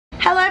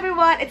Hello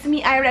everyone, it's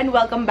me Ira and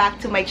welcome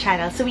back to my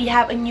channel. So we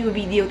have a new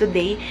video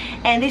today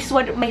and this is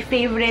one of my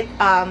favorite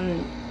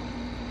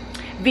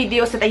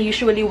videos that I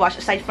usually watch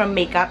aside from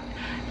makeup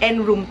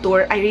and room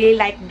tour. I really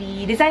like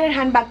the designer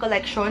handbag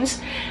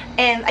collections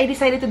and I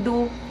decided to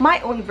do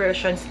my own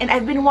versions, and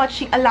I've been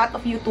watching a lot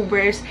of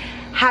YouTubers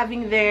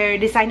having their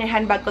designer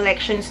handbag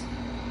collections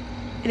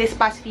this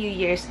past few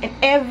years, and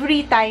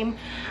every time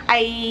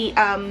I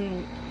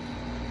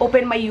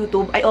open my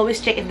YouTube, I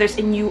always check if there's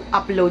a new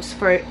uploads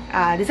for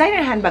designer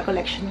handbag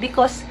collection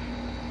because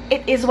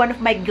it is one of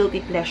my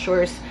guilty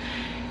pleasures.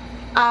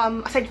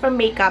 Aside from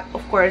makeup, of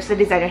course, the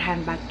designer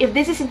handbag. If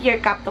this isn't your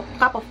cup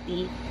of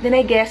tea, then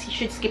I guess you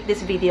should skip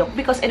this video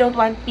because I don't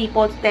want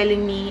people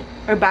telling me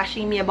or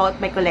bashing me about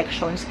my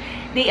collections.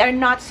 They are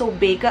not so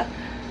big.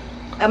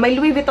 My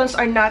Louis Vuittons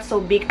are not so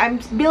big.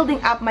 I'm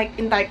building up my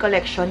entire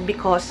collection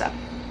because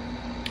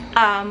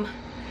I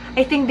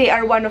think they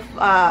are one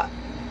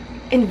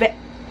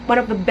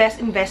of the best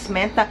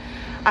investment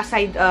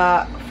aside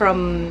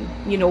from,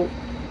 you know,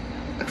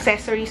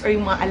 accessories or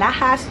yung mga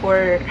alahas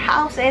or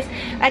houses.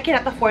 I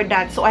cannot afford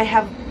that, so I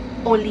have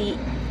only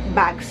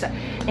bags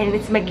and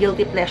it's my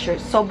guilty pleasure.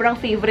 Sobrang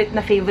favorite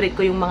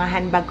ko yung mga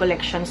handbag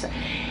collections,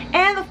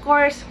 and of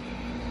course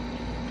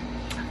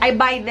I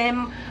buy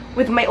them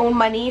with my own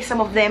money.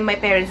 Some of them my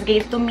parents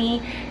gave to me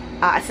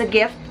as a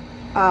gift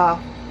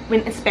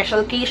when a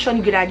special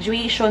occasion,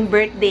 graduation,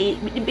 birthday,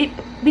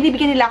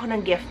 binibigyan nila ako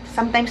ng gift.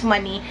 Sometimes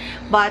money,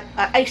 but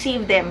I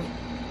save them.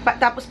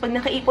 Tapos pag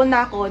nakaipon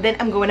na ako, then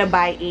I'm gonna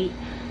buy a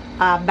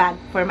bag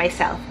for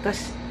myself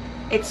because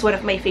it's one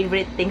of my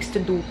favorite things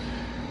to do,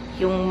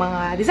 yung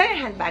mga designer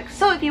handbags.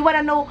 So if you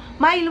wanna know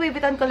my Louis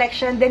Vuitton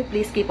collection, then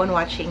please keep on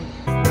watching.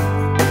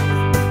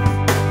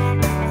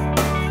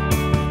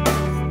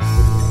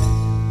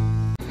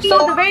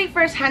 So the very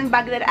first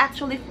handbag that I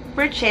actually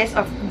purchased,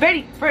 or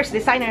very first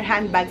designer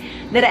handbag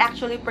that I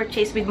actually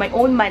purchased with my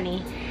own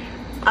money,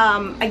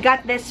 I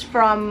got this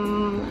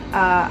from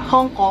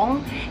Hong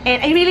Kong,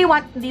 and I really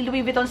want the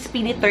Louis Vuitton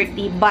Speedy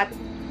 30, but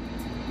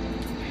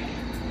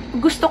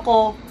gusto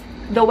ko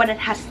the one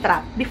that has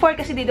strap. Before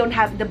kasi they don't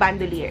have the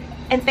bandolier,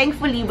 and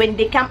thankfully when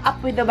they come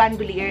up with the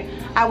bandolier,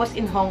 I was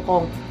in Hong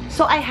Kong.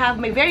 So I have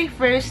my very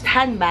first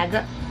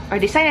handbag or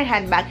designer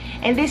handbag,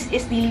 and this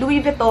is the Louis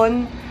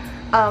Vuitton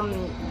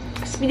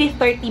Speedy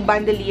 30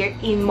 bandolier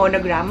in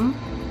monogram.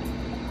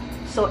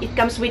 So it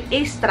comes with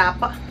a strap,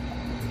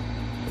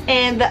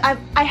 and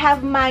I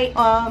have my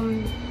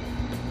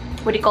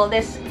what do you call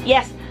this?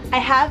 Yes,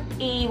 I have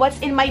a what's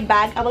in my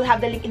bag. I will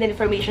have the link in the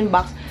information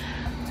box.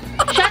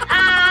 Shut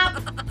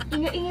up!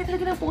 Ingay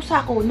talaga ng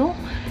pusa ko, no?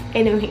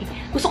 Anyway,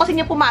 gusto kasi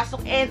niya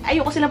pumasok and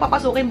ayoko silang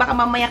papasukin, baka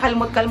mamaya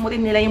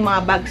kalmot-kalmutin nila yung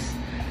mga bags.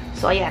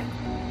 So ayan,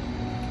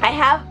 I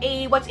have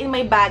a what's in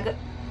my bag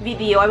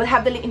video. I will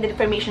have the link in the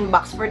information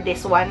box for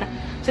this one.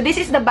 So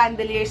this is the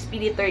bandolier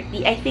Speedy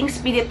 30. I think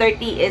Speedy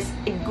 30 is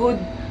a good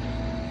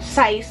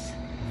size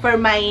for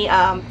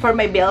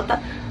my belt.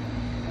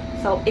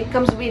 So it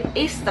comes with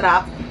a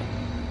strap.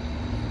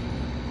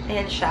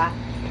 Ayan siya.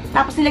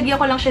 Tapos nilagyan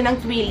ko lang siya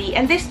ng twilly.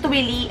 And this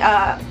twilly,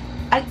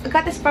 I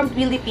got this from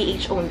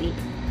QueenAira.PH only.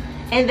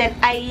 And then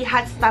I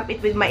had stamped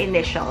it with my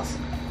initials.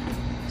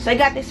 So I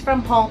got this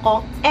from Hong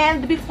Kong.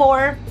 And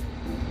before,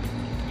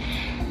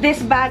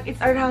 this bag is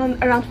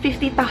around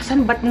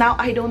 50,000, but now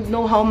I don't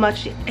know how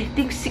much. I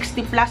think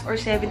 60 plus or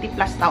 70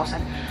 plus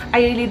thousand.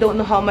 I really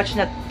don't know how much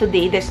na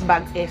today this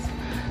bag is.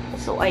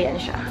 So ayan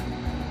siya.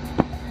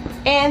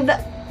 And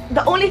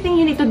the only thing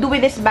you need to do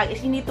with this bag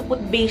is you need to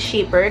put base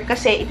shaper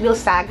kasi it will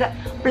sag.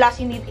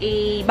 Plus you need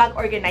a bag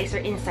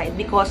organizer inside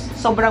because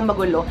sobrang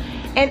magulo.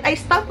 And I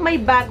stuffed my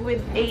bag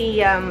with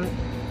a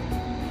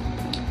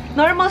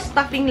normal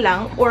stuffing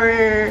lang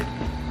or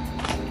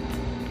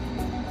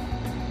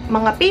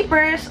mga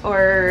papers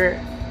or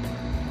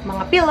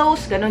mga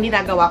pillows, ganun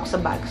ginagawa ko sa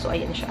bag. So,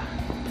 ayan siya.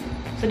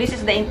 So, this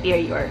is the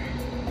interior.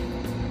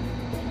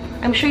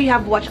 I'm sure you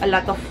have watched a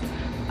lot of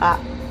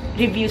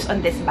reviews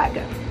on this bag.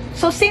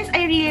 So, since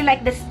I really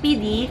like the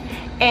Speedy,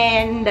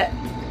 and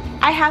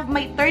I have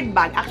my third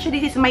bag.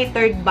 Actually, this is my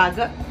third bag.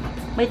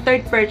 My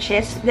third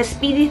purchase. The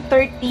Speedy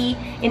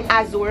 30 in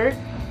Azure.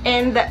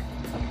 And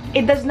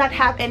it does not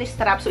have any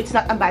strap, so it's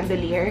not a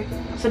bandolier.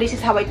 So, this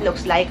is how it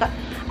looks like.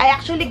 I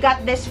actually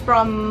got this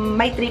from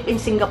my trip in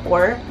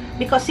Singapore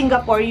because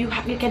Singapore you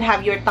can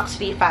have your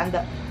tax refund,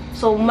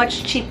 so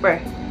much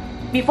cheaper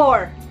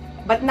before,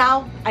 but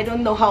now I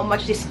don't know how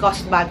much this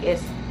cost bag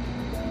is.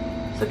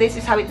 So this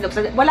is how it looks.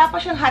 Wala pa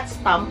siyang hot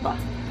stamp.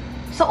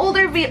 So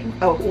older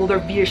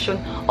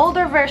version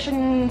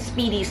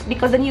Speedies,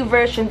 because the new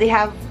version they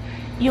have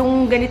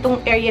yung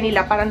ganitong area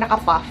nila parang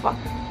naka-puff,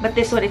 but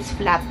this one is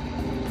flat.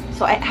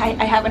 So I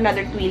have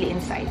another twilly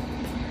inside.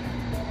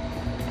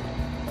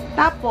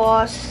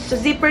 Tapos, sa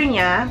zipper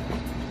niya,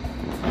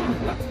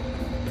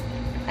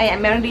 ayan,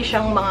 meron din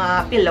siyang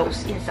mga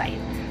pillows inside.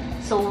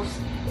 So,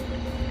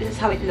 this is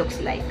how it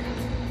looks like.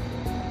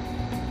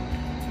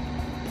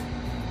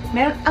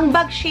 Ang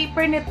bag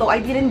shaper nito, I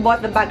didn't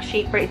bought the bag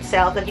shaper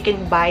itself that you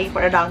can buy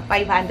for around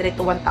 500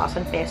 to 1,000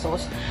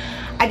 pesos.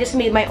 I just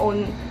made my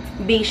own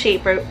base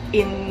shaper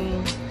in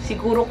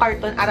siguro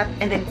carton arat,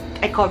 and then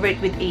I cover it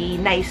with a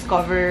nice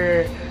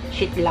cover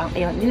sheet lang.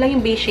 Ayun, yun lang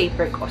yung base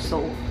shaper ko.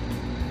 So,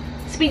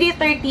 Speedy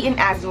 30 in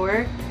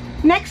Azure.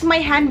 Next, my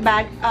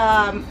handbag.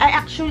 I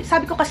actually,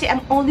 sabi ko kasi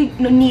I'm only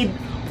need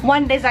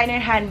one designer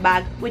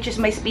handbag, which is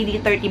my Speedy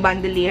 30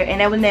 bandolier,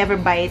 and I will never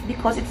buy it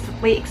because it's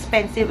way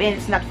expensive and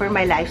it's not for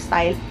my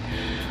lifestyle.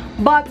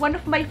 But one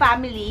of my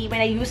family,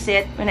 when I use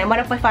it, one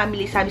of my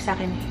family sabi sa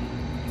akin,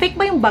 fake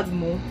ba yung bag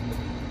mo?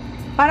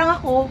 Parang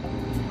ako,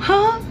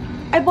 huh?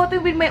 I bought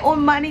it with my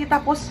own money.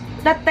 Tapos,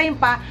 that time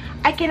pa,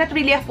 I cannot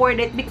really afford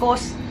it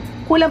because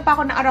kulang pa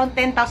ako na around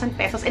 10,000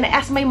 pesos. And I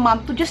asked my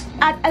mom to just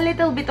add a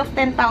little bit of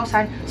 10,000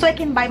 so I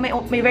can buy my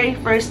very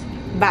first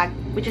bag,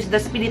 which is the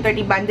Speedy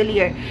 30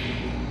 bandolier.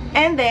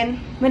 And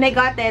then, when I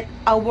got it,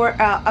 I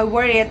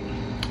wore it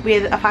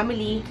with a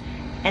family.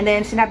 And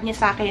then, sinabi niya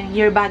sa akin,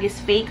 your bag is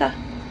fake.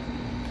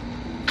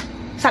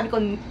 Sabi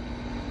ko,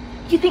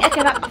 you think I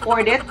cannot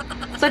afford it?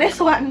 So this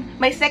one,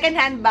 my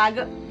second-hand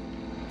bag,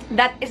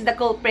 that is the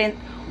culprit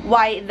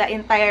why the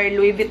entire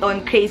Louis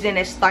Vuitton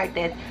craziness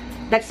started.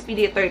 That's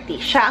Speedy 30.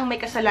 Siya ang may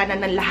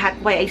kasalanan ng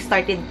lahat why I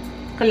started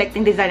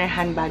collecting designer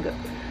handbag.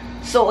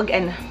 So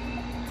again,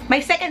 my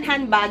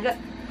second-hand bag,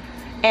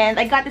 and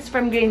I got this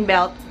from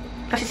Greenbelt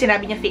kasi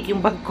sinabi niya fake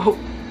yung bag ko.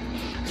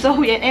 So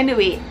yeah,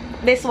 anyway,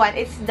 this one,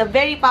 it's the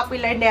very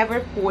popular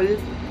Never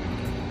Full.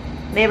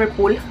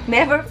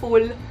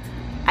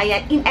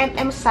 Ayan, in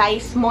MM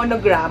size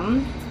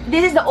monogram.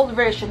 This is the old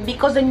version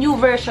because the new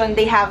version,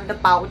 they have the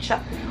pouch,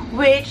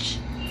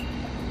 which,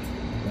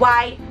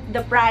 why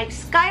the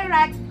price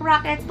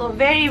skyrocket to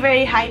very,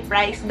 very high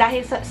price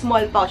dahil sa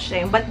small pouch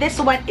na yun. But this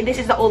one, this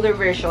is the older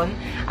version.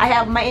 I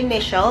have my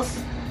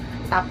initials.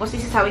 Tapos,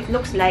 this is how it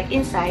looks like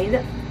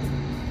inside.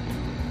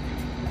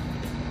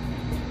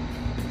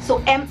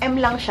 So, MM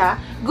lang siya.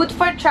 Good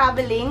for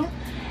traveling.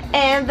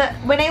 And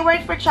when I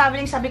work for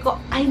traveling, sabi ko,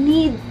 I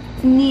need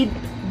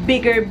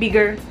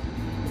bigger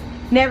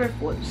Never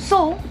Full.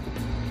 So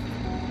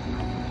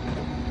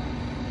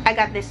I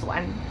got this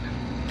one,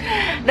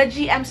 the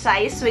GM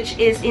size, which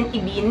is in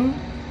Ibin.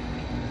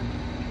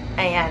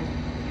 Ayan,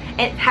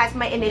 it has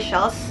my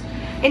initials.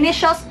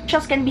 Initials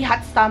can be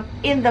hot stamped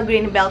in the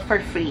Greenbelt for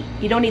free.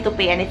 You don't need to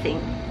pay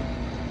anything.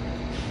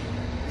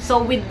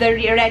 So with the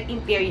red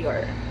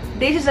interior,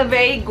 this is a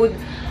very good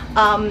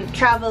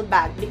travel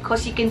bag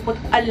because you can put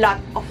a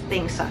lot of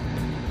things.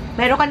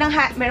 Meron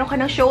ka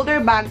ng shoulder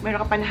bag, meron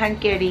ka pa ng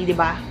hand carry, di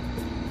ba?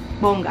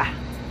 Bongga.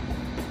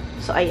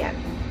 So, ayan.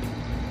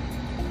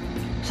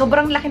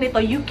 Sobrang laki nito.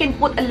 You can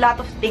put a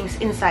lot of things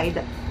inside.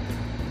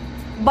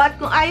 But,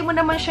 kung ayaw mo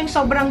naman siyang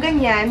sobrang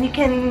ganyan, you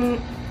can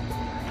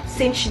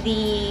cinch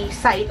the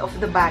side of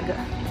the bag.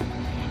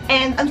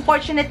 And,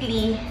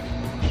 unfortunately,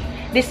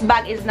 this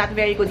bag is not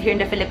very good here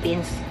in the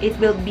Philippines. It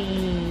will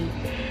be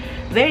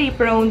very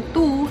prone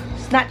to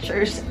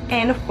snatchers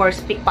and, of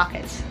course,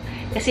 pickpockets.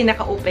 Kasi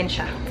naka-open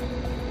siya.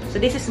 So,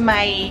 this is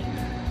my,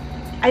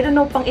 I don't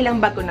know pang ilang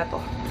bago na to.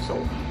 So,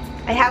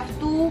 I have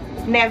two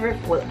Never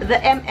Full, the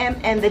MM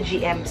and the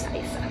GM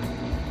size.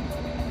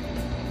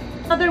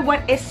 Another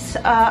one is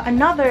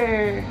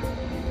another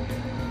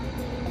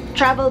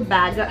travel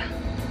bag.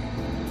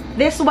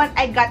 This one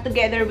I got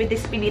together with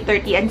this Speedy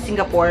 30 in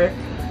Singapore.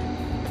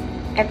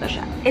 Ito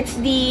siya. It's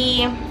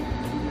the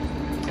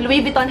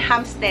Louis Vuitton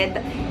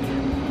Hampstead.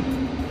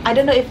 I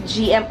don't know if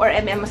GM or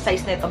MM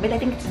size na ito, but I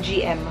think it's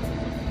GM.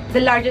 The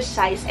largest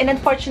size. And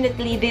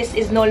unfortunately, this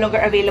is no longer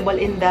available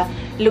in the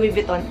Louis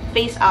Vuitton.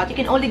 Phase out. You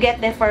can only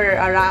get them for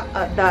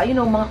the, you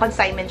know, mga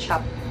consignment shop.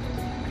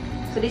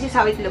 So this is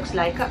how it looks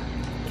like.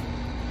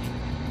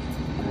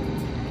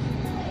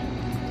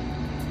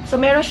 So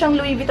meron siyang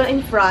Louis Vuitton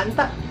in front.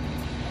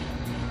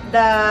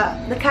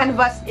 The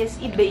canvas is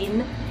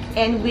ebony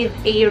and with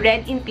a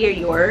red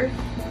interior.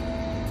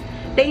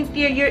 The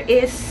interior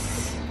is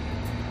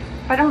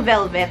parang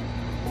velvet.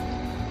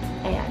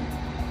 Ayan.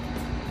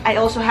 I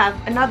also have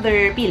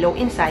another pillow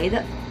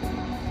inside.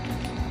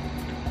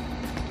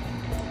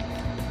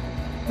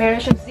 Meron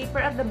siyang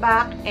zipper at the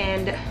back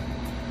and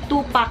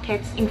two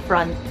pockets in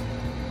front.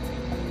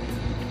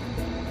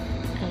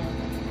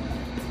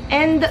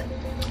 And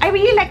I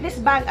really like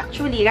this bag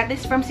actually. I got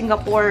this from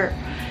Singapore.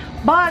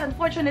 But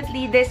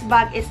unfortunately, this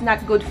bag is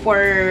not good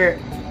for,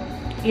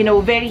 you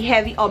know, very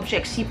heavy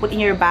objects you put in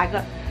your bag.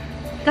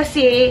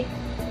 Kasi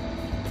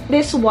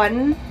this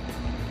one,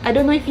 I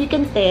don't know if you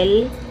can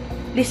tell,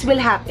 this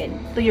will happen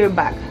to your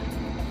bag.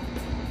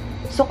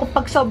 So,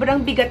 kapag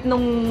sobrang bigat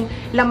nung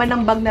laman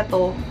ng bag na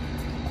to,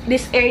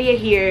 this area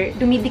here,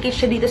 dumidikit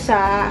siya dito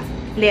sa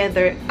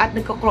leather at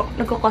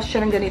nagkakos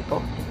siya ng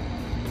ganito.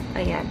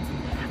 Ayan.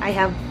 I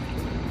have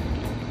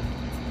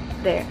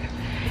there.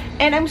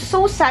 And I'm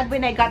so sad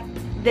when I got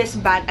this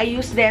bag. I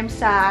used them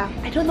sa,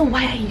 I don't know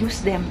why I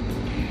used them.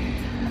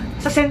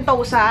 Sa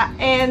Sentosa.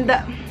 And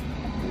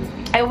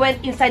I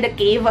went inside the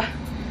cave.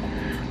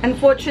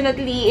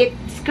 Unfortunately, it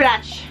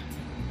scratched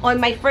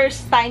on my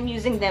first time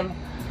using them.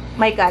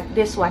 My God,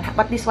 this one.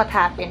 But this what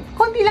happened.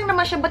 Konti lang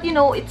naman siya, but you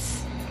know,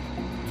 it's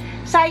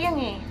sayang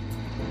eh.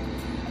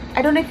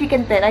 I don't know if you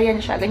can tell. Ayan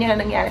siya. Ganyan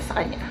na nangyari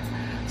sa kanya.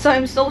 So,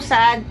 I'm so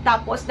sad.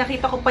 Tapos,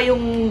 nakita ko pa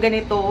yung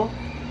ganito.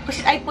 Kasi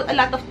I put a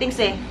lot of things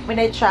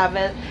when I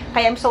travel.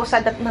 Kaya I'm so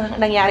sad that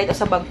nangyari ito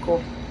sa bag ko.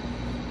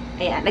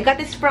 Ayan. I got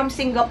this from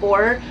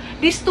Singapore.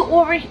 These two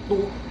over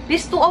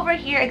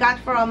here, I got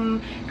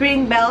from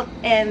Greenbelt.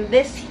 And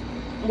this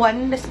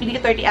one, the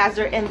Speedy 30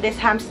 Azure, and this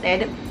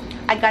Hampstead,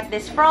 I got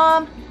this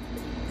from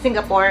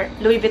Singapore,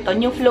 Louis Vuitton.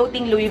 Yung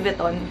floating Louis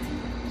Vuitton.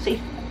 So,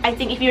 I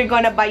think if you're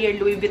gonna buy your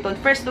Louis Vuitton,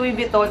 first Louis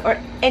Vuitton,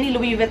 or any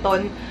Louis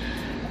Vuitton,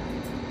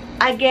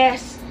 I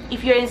guess,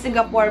 if you're in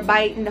Singapore,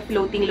 buy in the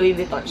floating Louis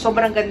Vuitton.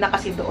 Sobrang ganda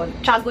kasi doon.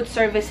 Tsaka good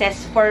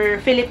services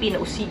for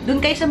Filipinos. Doon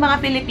kayo sa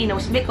mga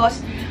Filipinos because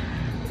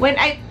when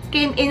I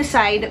came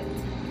inside,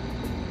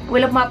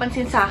 walang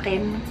mapansin sa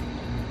akin.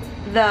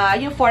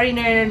 Yung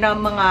foreigner na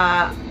mga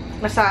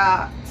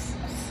nasa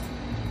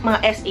mga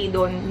SA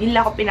doon,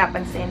 nila ako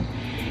pinapansin.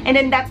 And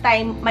then that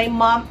time, my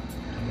mom,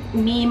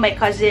 me, my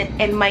cousin,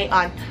 and my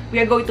aunt, we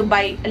are going to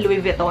buy a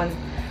Louis Vuitton.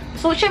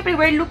 So, syempre,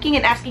 we're looking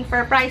and asking for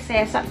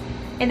prices.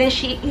 And then,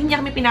 hindi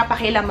niya kami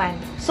pinapakilaman.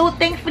 So,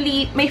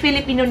 thankfully, may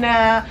Filipino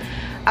na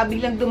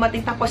biglang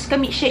dumating. Tapos,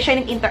 siya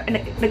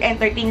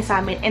nag-entertain sa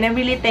amin. And I'm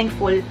really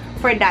thankful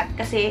for that.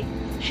 Kasi,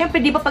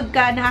 syempre, di ba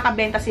pagka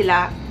nakakabenta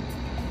sila,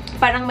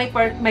 parang may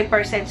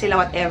percent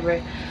sila, whatever.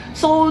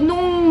 So,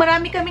 nung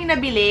marami kaming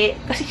nabili,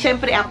 kasi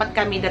syempre, 4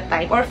 kami that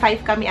time, or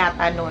 5 kami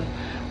ata noon,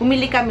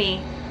 bumili kami,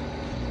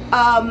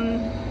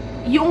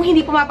 yung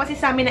hindi pumapansin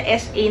sa amin na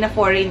SA na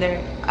foreigner,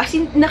 as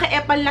in,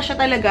 naka-epal na siya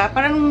talaga.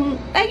 Parang,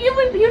 ay,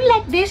 you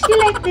like this? You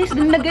like this?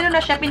 Gano'n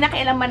na siya,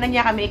 pinakailaman na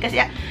niya kami kasi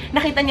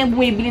nakita niya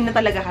bumibili na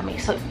talaga kami.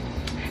 So,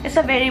 it's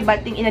a very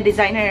bad thing in a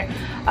designer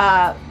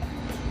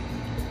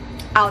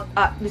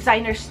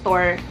designer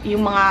store,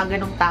 yung mga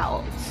ganong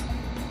tao.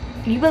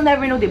 You will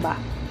never know, diba?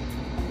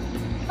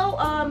 So,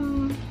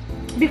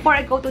 before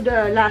I go to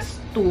the last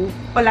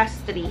 2 or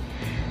last 3,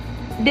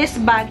 this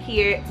bag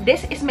here,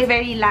 this is my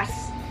very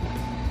last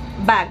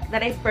bag that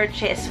I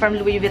purchased from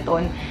Louis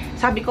Vuitton.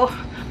 Sabi ko,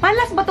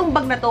 malas ba tong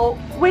bag na to?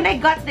 When I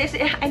got this,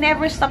 I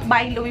never stopped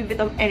buying Louis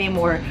Vuitton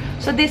anymore.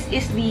 So this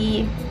is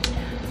the,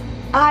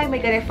 oh my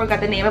god, I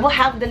forgot the name. I will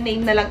have the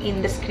name na lang in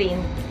the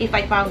screen if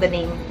I found the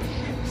name.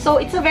 So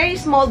it's a very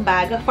small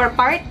bag for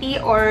party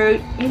or,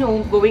 you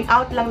know, going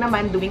out lang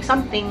naman, doing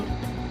something.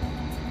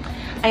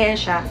 Ayan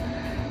siya.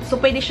 So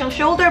pwede siyang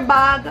shoulder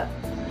bag.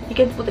 You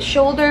can put a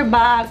shoulder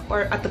bag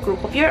or at the crook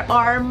of your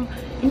arm.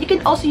 And you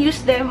can also use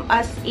them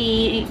as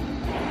a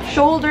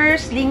shoulder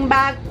sling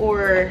bag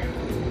or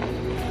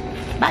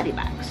body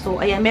bag. So,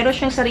 ayan, meron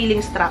siyang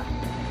sariling strap.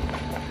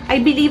 I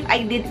believe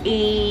I did a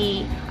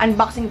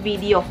unboxing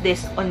video of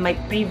this on my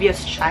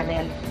previous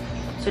channel.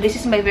 So, this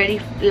is my very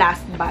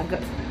last bag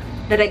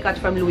that I got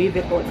from Louis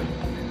Vuitton.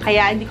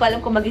 Kaya, hindi ko alam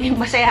kung magiging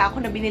masaya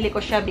ako na binili ko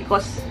siya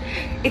because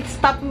it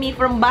stopped me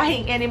from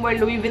buying any more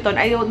Louis Vuitton.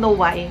 I don't know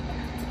why.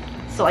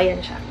 So,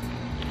 ayan siya.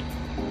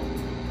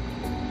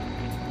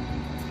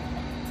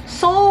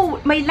 So,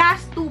 my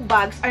last 2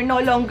 bags are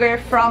no longer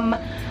from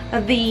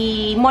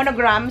the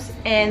monograms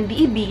and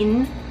the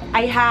Ibin.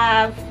 I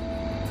have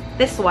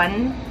this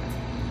one.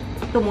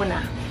 Ito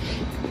muna.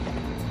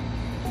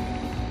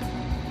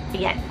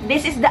 Ayan.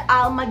 This is the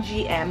Alma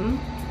GM.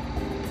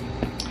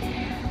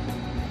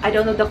 I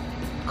don't know the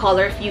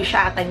color.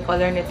 Fuchsia ata yung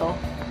color nito.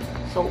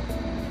 So,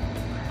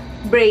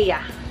 Brea.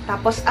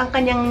 Tapos, ang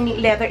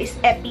kanyang leather is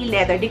epi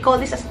leather. They call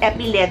this as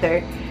epi leather.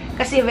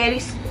 Kasi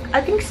very,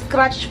 I think,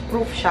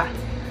 scratch-proof siya.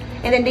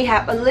 And then they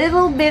have a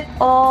little bit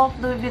of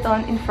Louis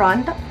Vuitton in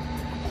front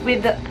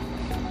with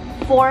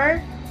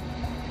 4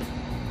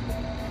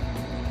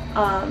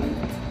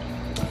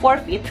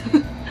 feet.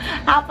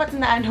 Apat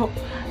na ano.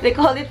 They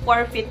call it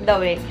 4 feet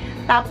daw eh.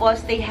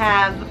 Tapos they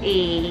have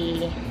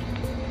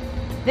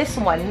this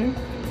one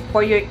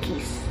for your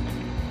keys.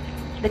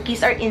 The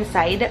keys are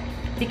inside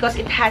because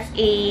it has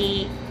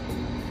a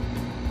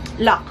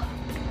lock.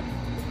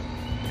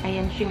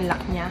 Ayan yung lock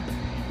niya.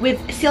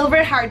 With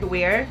silver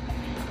hardware.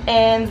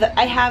 And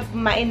I have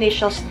my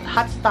initials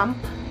hot stamp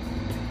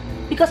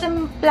because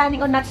I'm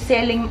planning on not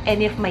selling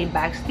any of my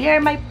bags. They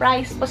are my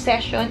prized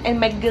possession and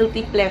my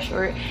guilty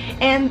pleasure.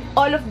 And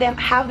all of them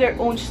have their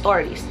own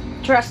stories.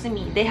 Trust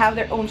me, they have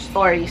their own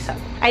stories.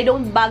 I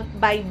don't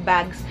buy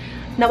bags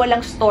na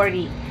walang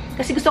story.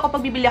 Kasi gusto ko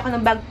pag bibili ako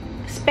ng bag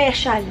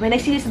special. When I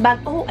see this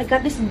bag, oh, I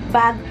got this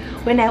bag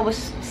when I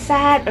was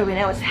sad or when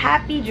I was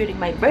happy during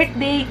my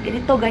birthday,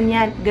 ganito,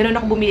 ganyan. Ganun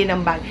ako bumili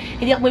ng bag.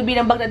 Hindi ako bumili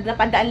ng bag na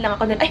napadaan lang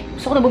ako nun, ay,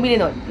 gusto ko na bumili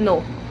nun.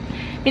 No.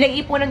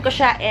 Pinag-ipunan ko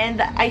siya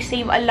and I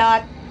save a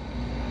lot.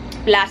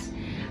 Plus,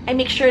 I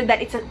make sure that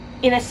it's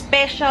in a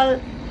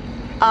special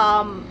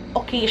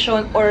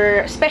occasion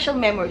or special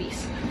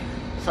memories.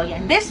 So,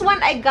 yan. This one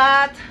I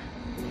got,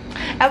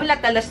 I will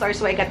not tell the story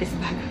so I got this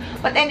bag.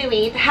 But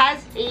anyway, it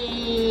has a,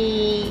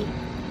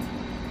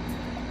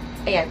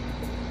 ayan,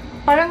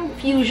 parang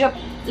fuchsia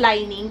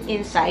lining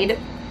inside.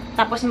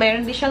 Tapos,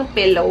 mayroon din siyang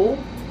pillow.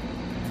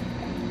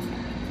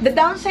 The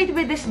downside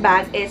with this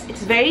bag is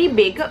it's very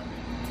big.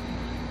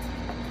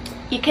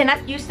 You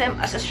cannot use them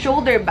as a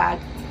shoulder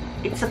bag.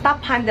 It's a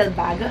top handle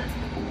bag.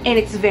 And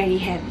it's very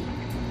heavy.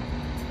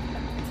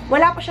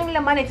 Wala pa siyang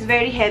laman. It's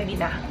very heavy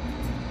na.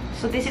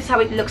 So, this is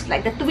how it looks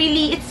like. The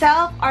twilly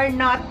itself are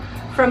not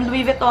from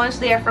Louis Vuittons.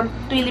 They are from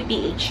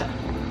QueenAira.MD.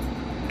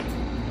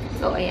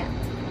 So, ayan.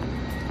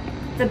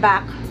 The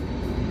back.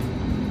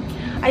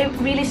 I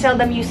really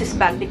seldom use this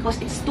bag because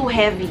it's too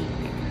heavy.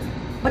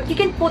 But you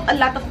can put a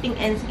lot of things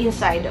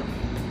inside.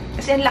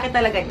 Kasi ang laki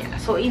talaga niya.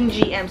 So, in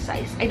GM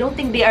size. I don't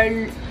think they are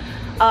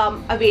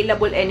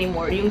available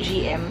anymore, yung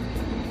GM.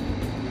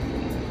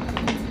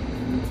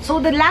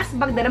 So, the last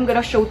bag that I'm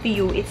gonna show to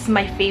you, it's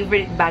my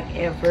favorite bag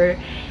ever.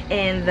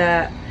 And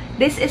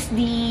this is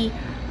the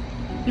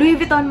Louis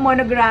Vuitton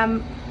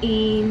monogram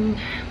in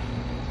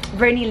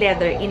verni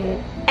leather in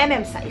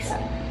size.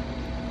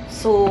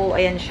 So,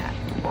 ayan siya.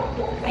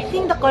 I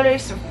think the color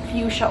is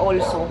fuchsia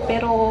also.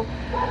 Pero,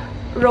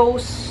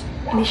 rose,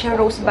 hindi siya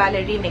rose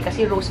ballerine eh.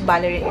 Kasi rose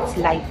ballerine, it's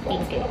light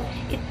pink eh.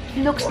 It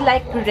looks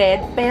like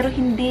red, pero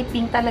hindi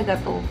pink talaga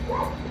to.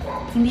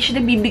 Hindi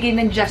siya nabibigay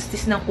ng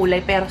justice ng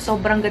kulay, pero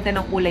sobrang ganda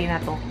ng kulay na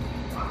to.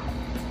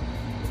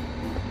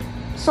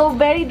 So,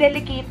 very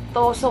delicate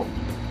to. So,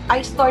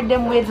 I store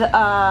them with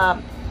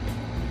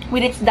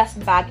its dust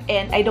bag,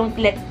 and I don't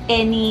let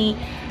any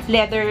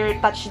leather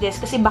touch this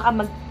kasi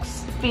baka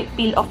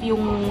mag-peel off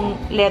yung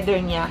leather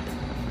niya.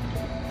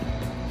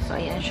 So,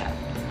 ayan siya.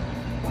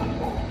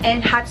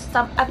 And hot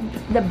stamp at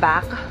the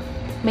back.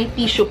 May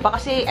tissue pa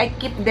kasi I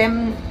keep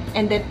them,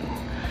 and then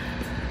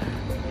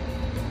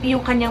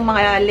yung kanyang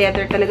mga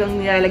leather talagang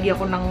nilalagyan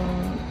ko ng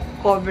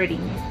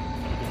covering.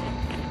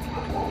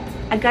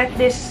 I got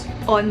this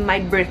on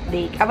my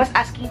birthday. I was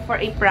asking for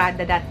a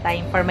Prada that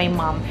time for my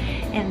mom.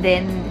 And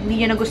then,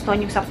 hindi niya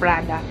nagustuhan yung sa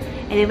Prada.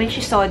 And then, when she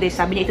saw this,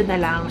 sabi niya, ito na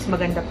lang, mas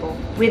maganda po.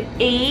 With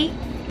a,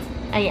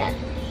 ayan,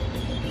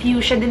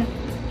 fuchsia din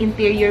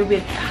interior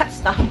with hot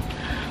stamp.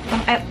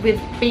 With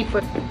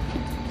paper.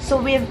 So,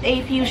 with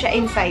a fuchsia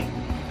inside.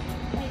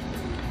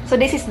 So,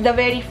 this is the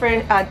very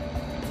first,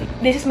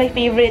 this is my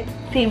favorite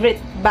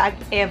bag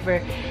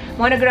ever.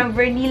 Monogram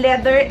verni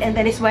leather, and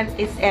then this one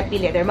is epi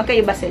leather.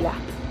 Magkaiba sila.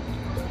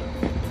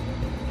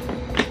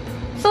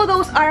 So,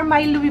 those are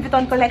my Louis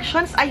Vuitton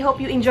collections. I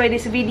hope you enjoyed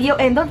this video,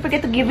 and don't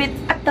forget to give it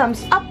a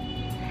thumbs up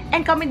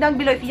and comment down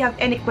below if you have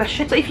any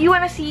questions. So, if you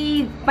wanna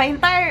see my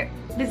entire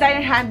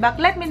designer handbag,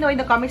 let me know in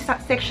the comment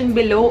section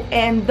below,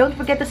 and don't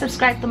forget to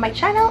subscribe to my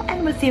channel,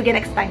 and we'll see you again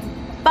next time.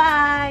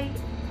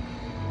 Bye!